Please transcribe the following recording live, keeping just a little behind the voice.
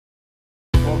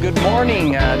Good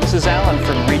morning. This is Alan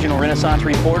from Regional Renaissance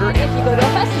Reporter. If you go to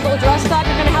a festival dressed up,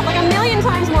 you're going to have like a million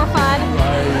times more fun.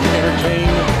 I entertain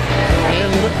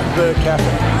in the cafe.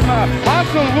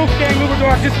 Hansel Wolfgang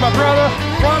Luberdorf. This is my brother,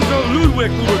 Franzo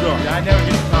Ludwig Luberdorf. I never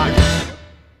get tired.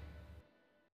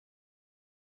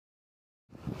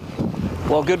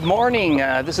 Well, good morning.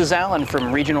 This is Alan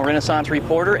from Regional Renaissance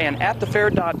Reporter and at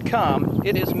thefair.com.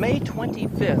 It is May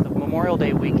 25th of Memorial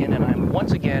Day weekend, and I'm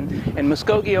once again in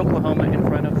Muskogee, Oklahoma, in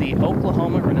front of the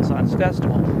Oklahoma Renaissance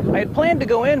Festival. I had planned to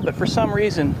go in, but for some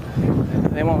reason,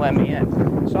 they won't let me in.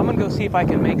 So I'm going to go see if I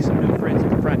can make some new friends at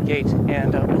the front gate,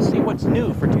 and we'll see what's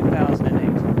new for 2008.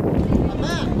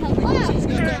 Hello. She's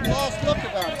got that lost look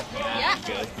about it. Yeah.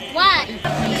 What?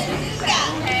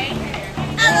 Okay.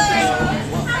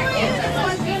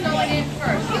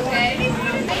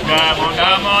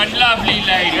 Come on, lovely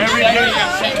lady. Everything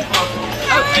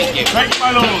thank you. Thank you,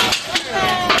 my lord.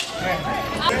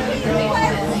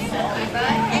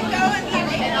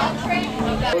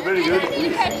 Very good.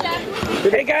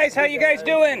 Hey guys, how you guys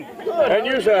doing? And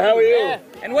you, sir, how are you?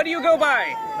 And what do you go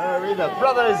by? We're the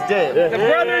Brothers Dim. The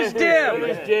Brothers Dim.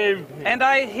 Brothers Dim. And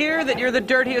I hear that you're the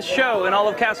dirtiest show in all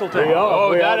of Castleton. We are.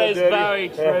 Oh, We that are is dirty. very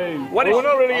true. What is- We're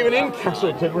not really even in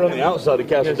Castleton. We're on the outside of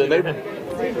Castleton.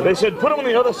 They said put them on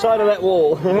the other side of that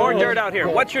wall. More dirt out here.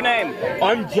 What's your name?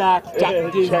 I'm Jack.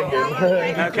 Jack Dim.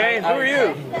 Okay, and who are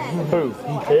you? Who?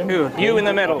 Him? Who? You in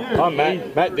the middle. I'm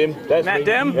Matt. Matt Dim. That's Matt me.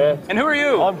 Dim? Yeah. And who are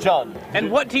you? I'm John.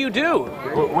 And what do you do?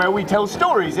 Where we tell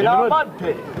stories in our mud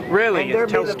pit. Really? You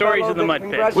tell stories in the mud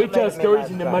pit. We tell stories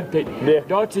in the mud pit. Yeah.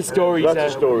 Lots of stories. Lots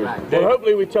of stories. Well,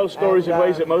 hopefully we tell stories in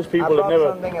ways that most people have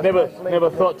never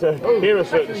thought to hear a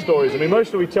certain stories. I mean,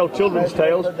 mostly we tell children's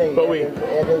tales,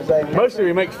 but mostly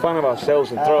we make fun of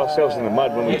ourselves and throw ourselves in the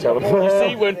mud when we tell them. You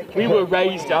see, when we were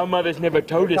raised, our mothers never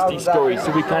told us these stories,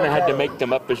 so we kind of had to make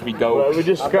them up as we go. Well, we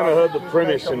just kind of heard the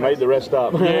premise and made the rest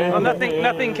up. Well,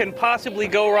 nothing can possibly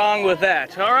go wrong with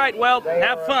that. All right, well,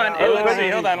 have fun. Hey, let's see.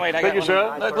 Hold on, wait. I got Thank you,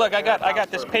 sir. Look, I got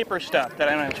this paper stuff that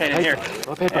I'm going to change in here.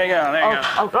 There you go. There you go.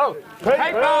 Oh,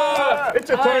 paper! It's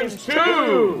a times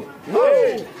two! In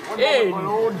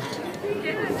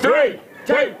 3,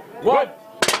 2, 1.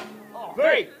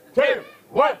 3, 2,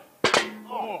 1.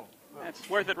 That's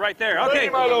worth it right there. Okay.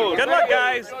 my lord. Good luck,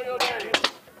 guys.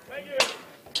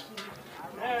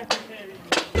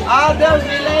 All those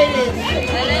ladies.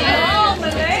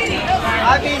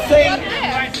 I be singing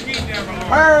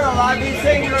Pearl. I be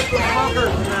singing with the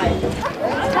smokers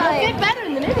tonight. Get better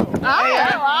in the middle.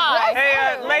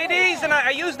 Hey, ladies, and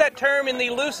I use that term in the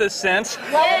loosest sense.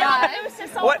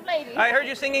 What? Lady. I heard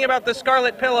you singing about the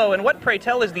Scarlet Pillow, and what, pray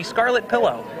tell, is the Scarlet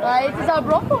Pillow? It is our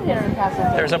brothel here in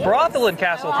Castleton. There's a brothel in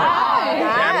Castleton.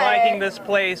 I'm liking this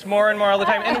place more and more all the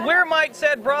time. And where might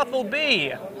said brothel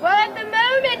be? Well, at the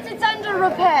moment it's under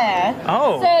repair.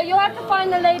 Oh. So you'll have to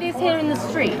find the ladies here in the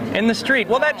street. In the street.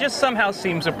 Well, that just somehow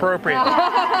seems appropriate.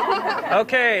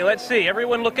 Okay, let's see.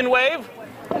 Everyone look and wave.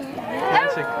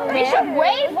 We should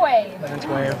wave. Let's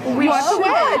wave. We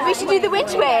should. We should do the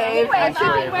witch wave.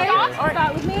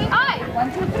 Start with me.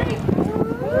 1, 2,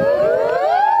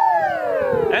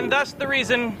 3. And thus the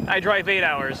reason I drive 8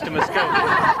 hours to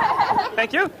Muskogee.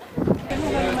 Thank you.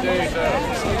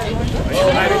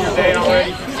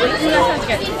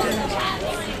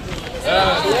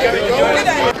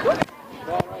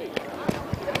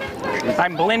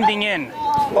 I'm blending in.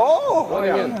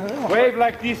 Wave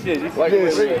like this is. Like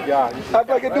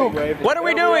What are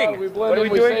we doing? What are we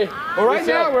doing? Well, right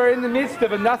now we're in the midst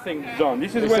of a nothing zone.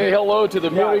 This is Say where hello to the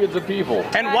myriads of people.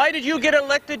 And why did you get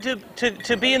elected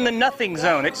to be in the nothing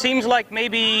zone? It seems like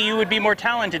maybe you would be more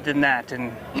talented than that.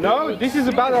 And no, this is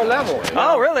about our level.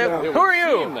 oh, really? Who are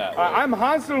you? I'm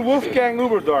Hansel Wolfgang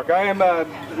Luberdorf. I am a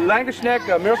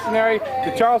Langerschneck, a mercenary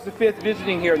to Charles V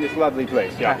visiting here in this lovely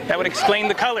place. Yeah. That would explain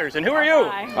the colors. And who are you?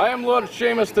 I am Lord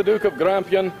Seamus, the Duke of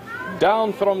Grampian,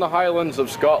 down from the Highlands of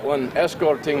Scotland,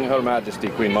 escorting Her Majesty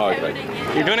Queen Margaret.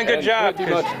 You're doing a good And job.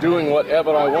 pretty much doing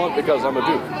whatever I want because I'm a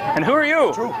duke. And who are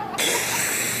you?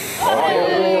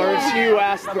 You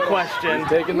asked the question.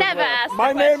 Never ask.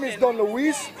 My name is Don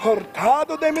Luis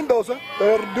Hurtado de Mendoza,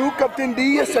 Duke Captain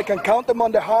D, second Count de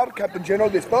Mondejar, Captain General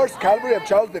of the 1st Cavalry of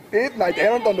Charles V, Knight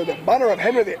Errant under the banner of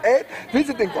Henry VIII,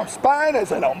 visiting from Spain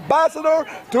as an ambassador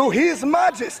to His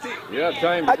Majesty. Yeah,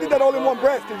 time. I did that all in one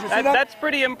breath. Did you see that? That's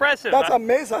pretty impressive. That's I'm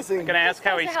amazing. gonna ask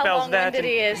how he How spells that. long-winded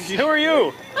he is. Who are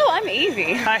you? Oh, I'm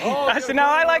Evie. I said, now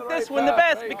I like this one the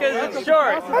best because it's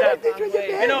short.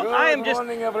 You know, I am just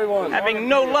Morning, everyone. having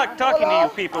no luck talking to you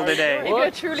people today.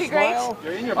 You're truly great.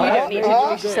 You don't need to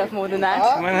introduce yourself more than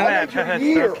that. More than that, that's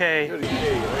okay.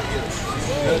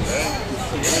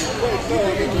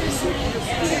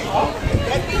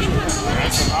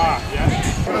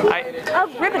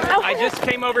 Oh, ribbons. Oh, I just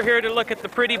came over here to look at the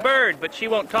pretty bird, but she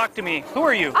won't talk to me. Who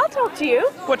are you? I'll talk to you.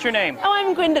 What's your name? Oh,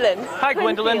 I'm Gwendolyn. Hi,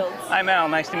 Gwendolyn. Winfields. I'm Al.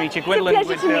 Nice to meet you. Gwendolyn. It's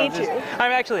a pleasure to meet Winfields. you.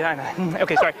 I'm actually,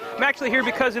 okay, sorry. I'm actually here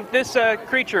because of this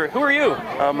creature. Who are you?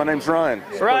 My name's Ryan.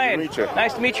 Ryan. Nice to meet you.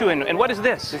 Nice to meet you. And what is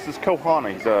this? This is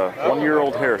Kohana. He's a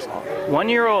 1-year-old Harris hawk. 1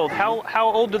 year old.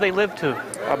 How old do they live to?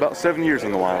 About 7 years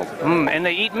in the wild. And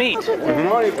they eat meat.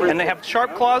 And they have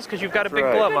sharp claws because you've got a big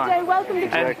right. glove on. Good day, welcome to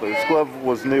Exactly. This glove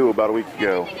was new about a week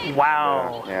ago.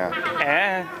 Wow.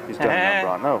 Yeah. He's done that,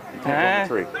 Ron. No, he can't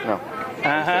go in the tree. No.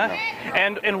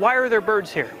 And why are there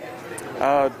birds here?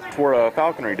 For a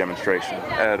falconry demonstration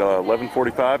at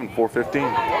 11:45 and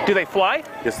 4:15. Do they fly?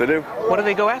 Yes, they do. What do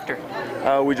they go after?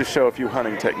 We just show a few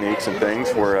hunting techniques and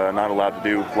things. We're not allowed to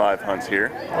do live hunts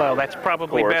here. Well, that's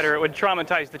probably better. It would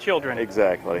traumatize the children.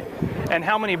 Exactly. And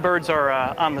how many birds are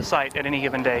on the site at any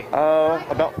given day?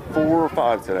 About 4 or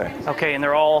 5 today. Okay, and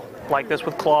they're all like this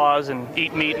with claws and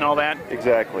eat meat and all that?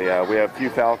 Exactly. We have a few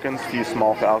falcons, a few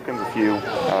small falcons, a few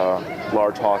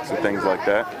large hawks and things like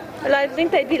that. Well, I think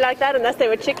they'd be like that unless they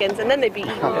were chickens, and then they'd be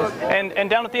eaten. And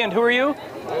down at the end, who are you?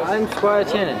 I'm Squire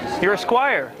Tennant. You're a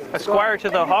squire. A squire to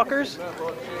the hawkers?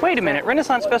 Wait a minute,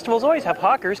 Renaissance festivals always have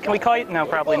hawkers. Can we call you? No,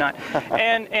 probably not.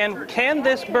 And can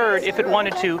this bird, if it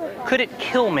wanted to, could it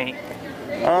kill me?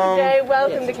 Good day,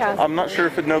 welcome to Castle. I'm not sure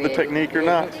if it'd know the technique or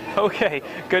not. Okay,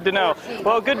 good to know.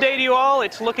 Well, good day to you all.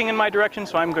 It's looking in my direction,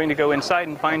 so I'm going to go inside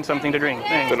and find something to drink.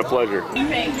 Thanks. It's been a pleasure.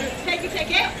 Take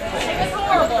it. It was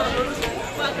horrible.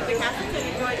 Welcome to Castle.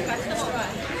 Enjoy the festival.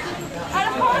 And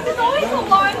of course, there's always a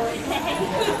line.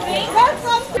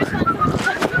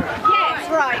 Yes,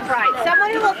 right.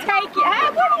 Someone who will take you.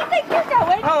 Where do you think you're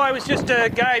going? Oh, I was just a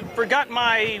guy, forgot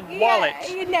my wallet.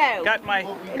 No. Got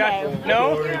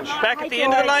no? Back at the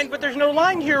end of the line, but there's no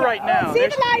line here right now. See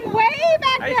the line way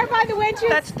back there by the winches?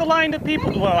 That's the line of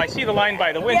people. Well, I see the line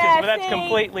by the winches, but that's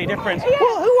completely different. Yeah.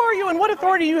 Well, who are you and what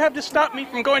authority do you have to stop me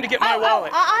from going to get my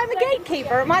wallet? I'm the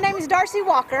gatekeeper. My name is Darcy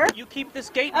Walker. You keep this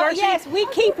gate, Darcy? Yes, we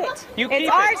keep it. It's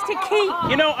ours to keep.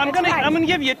 You know, I'm gonna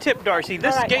give you a tip, Darcy.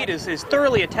 This gate is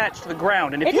thoroughly attached to the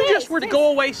ground, and if you just were to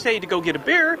go away, say to go get a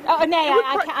beer, I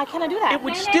cannot do that. it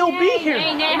would still be here.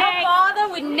 My father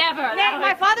would never allow it.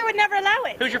 My father would never allow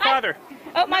it. Who's your father?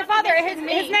 Oh, my father.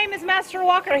 His name is Master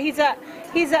Walker. He's a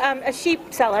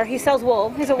sheep seller. He sells wool.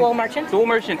 He's a wool merchant. Wool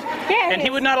merchant. Yeah. And he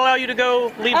would not allow you to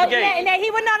go leave the gate. No, he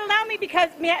would not allow me because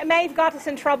Maeve got us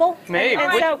in trouble. Maeve?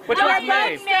 Which one's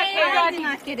Maeve?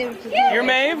 You're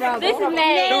Maeve? This is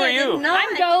Maeve. Who are you?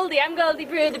 I'm Goldie. I'm Goldie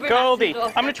Brew, the brewmaster's Goldie.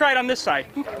 daughter. I'm gonna try it on this side.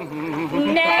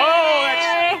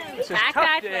 This is Back tough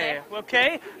that day. way.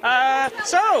 Okay.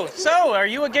 So, are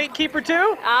you a gatekeeper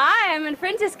too? I am an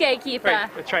apprentice gatekeeper. Right,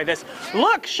 let's try this.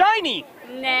 Look, shiny!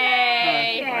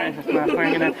 Nay.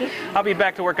 I'll be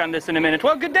back to work on this in a minute.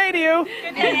 Well, good day to you.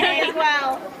 Good day as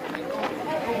well.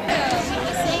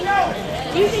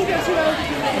 You think you're too old to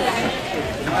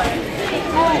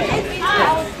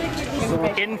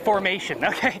do Information.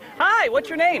 Okay. Hi, what's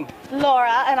your name?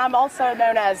 Laura, and I'm also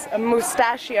known as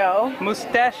Mustachio.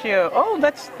 Mustachio. Oh,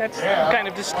 that's kind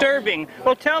of disturbing.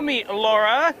 Well, tell me,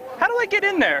 Laura, how do I get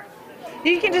in there?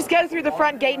 You can just go through the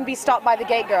front gate and be stopped by the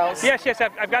gate girls. Yes,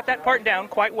 I've got that part down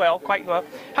quite well.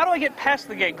 How do I get past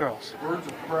the gate girls?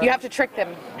 You have to trick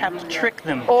them. Have to trick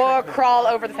them. Or crawl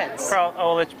over the fence.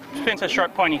 The fence has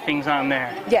sharp pointy things on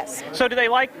there. Yes. So do they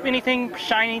like anything,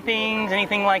 shiny things,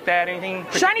 anything like that? Anything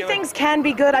particular? Shiny things can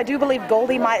be good. I do believe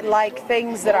Goldie might like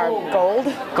things that are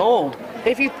gold. Gold?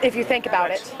 If you think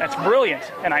about it. That's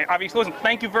brilliant. And I obviously listen.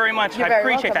 Thank you very much. You're I very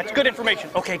appreciate welcome. that. It's good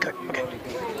information. Okay, good. Okay.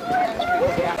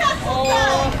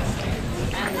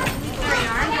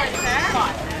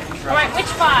 All right, which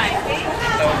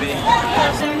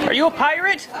 5? Are you a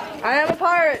pirate? I am a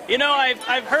pirate. You know,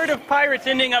 I've heard of pirates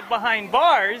ending up behind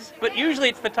bars, but usually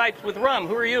it's the types with rum.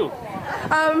 Who are you?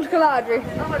 I'm Scaladri.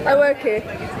 I work here.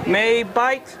 May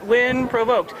bite when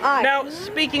provoked. Aye. Now,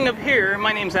 speaking of here,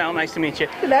 my name's Al. Nice to meet you.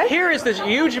 Hello. Here is this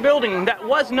huge building that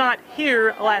was not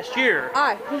here last year.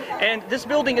 Aye. And this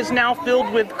building is now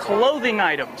filled with clothing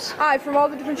items, Aye, from all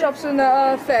the different shops in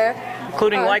the fair.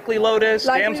 including Likely Lotus,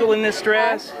 Likely- Damsel in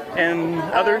Distress, and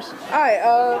others. Aye,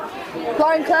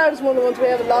 Flying Cloud is one of the ones we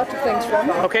have a lot of things from.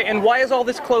 Okay, and why is all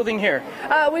this clothing here?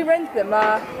 We rent them.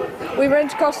 We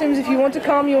rent costumes if you want to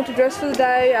come, you want to dress for the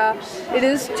day. It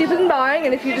is cheaper than buying,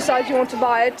 and if you decide you want to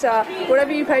buy it,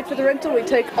 whatever you paid for the rental, we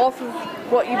take off of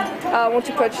what you want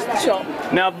to purchase at the shop.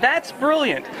 Now that's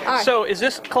brilliant. Aye. So is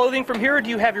this clothing from here, or do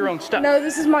you have your own stuff? No,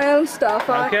 this is my own stuff.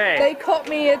 Okay. They caught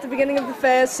me at the beginning of the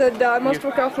fair, said I must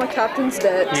work off my captain's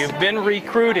debt. You've been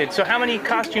recruited. So how many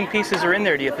costume pieces are in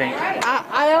there, do you think?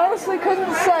 I honestly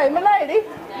couldn't say. My lady?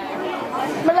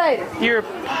 Milady. You're a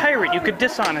pirate. You could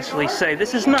dishonestly say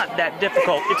this is not that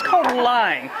difficult. It's called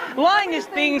lying. Lying is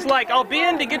things like, I'll be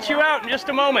in to get you out in just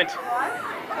a moment. We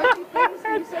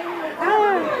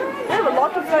have a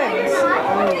lot of friends.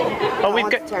 Oh, we've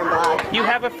got. You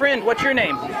have a friend. What's your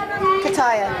name?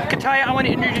 Kataya. Kataya, I want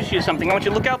to introduce you to something. I want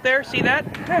you to look out there. See that?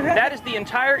 That is the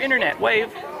entire internet.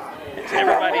 Wave. It's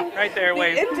everybody right there.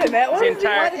 Wave. The internet? What It's is the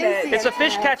internet? It's a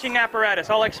fish catching apparatus.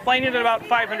 I'll explain it in about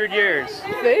 500 years.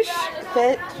 Fish?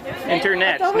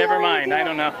 Internet. Never mind. I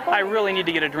don't know. I really need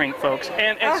to get a drink, folks.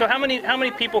 And so how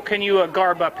many people can you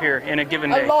garb up here in a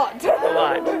given day? A lot. A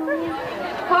lot.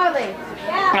 Harley.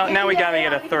 Now we gotta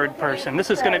get a third person. This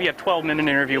is going to be a 12-minute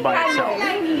interview by itself.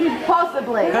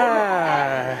 Possibly.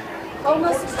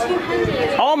 Almost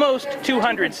 200. Almost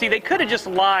 200. See, they could have just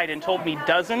lied and told me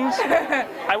dozens.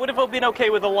 I would have been okay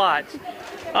with a lot.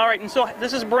 All right, and so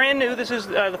this is brand new. This is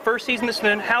the first season this has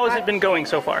been. How has it been going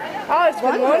so far? Oh, it's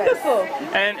been wonderful.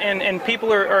 And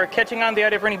people are catching on the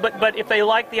idea of running. But if they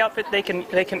like the outfit, they can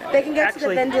They can get actually, to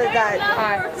the vendor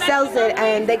that sells it,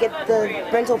 and they get the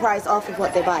rental price off of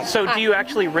what they buy. So do you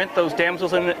actually rent those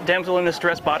damsel in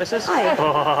distress bodices? Hi.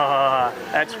 Oh,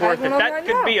 that's worth it. That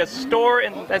could be a store.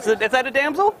 And is that a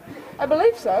damsel? I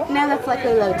believe so. No, that's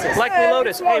Likely Lotus. Likely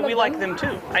Lotus. Hey, we like them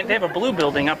too. They have a blue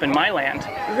building up in my land.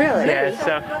 Really? Yes.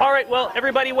 All right. Well,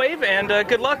 everybody wave and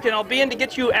good luck. And I'll be in to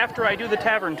get you after I do the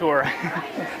tavern tour.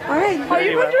 All right. Are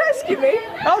you going to rescue me?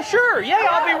 Oh, sure. Yeah,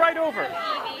 I'll be right over.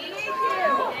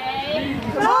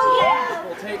 Oh,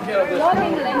 We'll take care of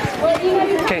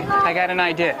this. Okay, I got an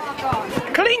idea.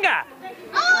 Kalinga!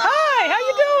 Hi, how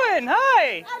you doing?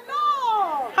 Hi!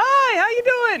 Hi, how you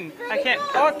doing? I can't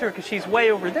talk to her because she's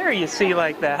way over there, you see,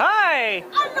 like that. Hi!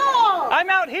 Hello! I'm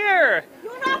out here!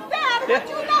 You're not there, but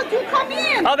you know to come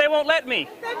in. Oh, they won't let me.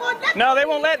 They won't let No, they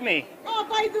won't let me. Oh,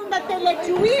 why do not they let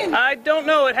you in? I don't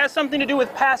know. It has something to do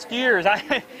with past years. Do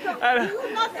you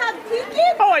not have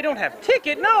tickets? Oh, I don't have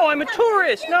ticket. No, I'm a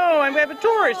tourist. No, I'm a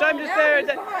tourist. I'm just there.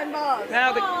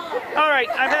 Now, all right,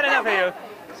 I've had enough of you.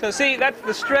 So see, that's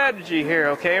the strategy here,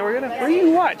 okay?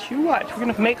 You watch. We're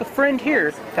gonna make a friend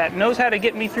here that knows how to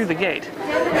get me through the gate.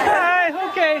 Hi,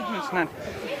 okay. It's not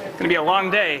gonna be a long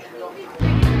day.